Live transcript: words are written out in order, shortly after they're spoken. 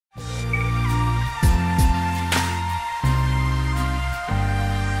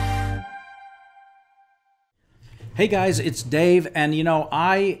Hey guys, it's Dave, and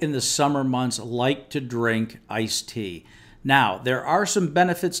I in the summer months like to drink iced tea. Now, there are some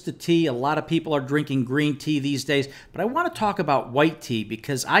benefits to tea. A lot of people are drinking green tea these days, but I want to talk about white tea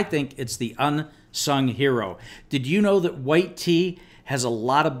because I think it's the unsung hero. Did you know that white tea has a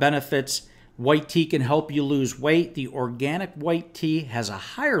lot of benefits? White tea can help you lose weight. The organic white tea has a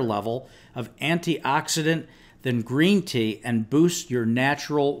higher level of antioxidant than green tea and boosts your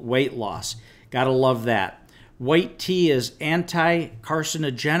natural weight loss. Gotta love that. White tea is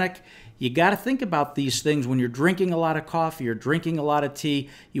anti-carcinogenic. You got to think about these things when you're drinking a lot of coffee or drinking a lot of tea.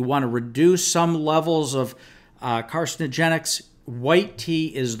 You want to reduce some levels of carcinogenics. White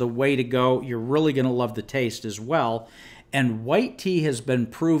tea is the way to go. You're really going to love the taste as well. And white tea has been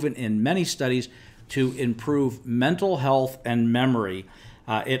proven in many studies to improve mental health and memory.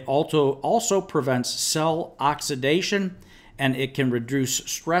 It also prevents cell oxidation, and it can reduce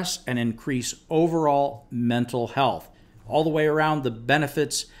stress and increase overall mental health. All the way around, the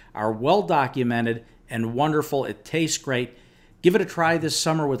benefits are well documented and wonderful. It tastes great. Give it a try this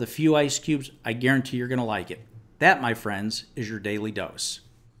summer with a few ice cubes. I guarantee you're going to like it. That, my friends, is your daily dose.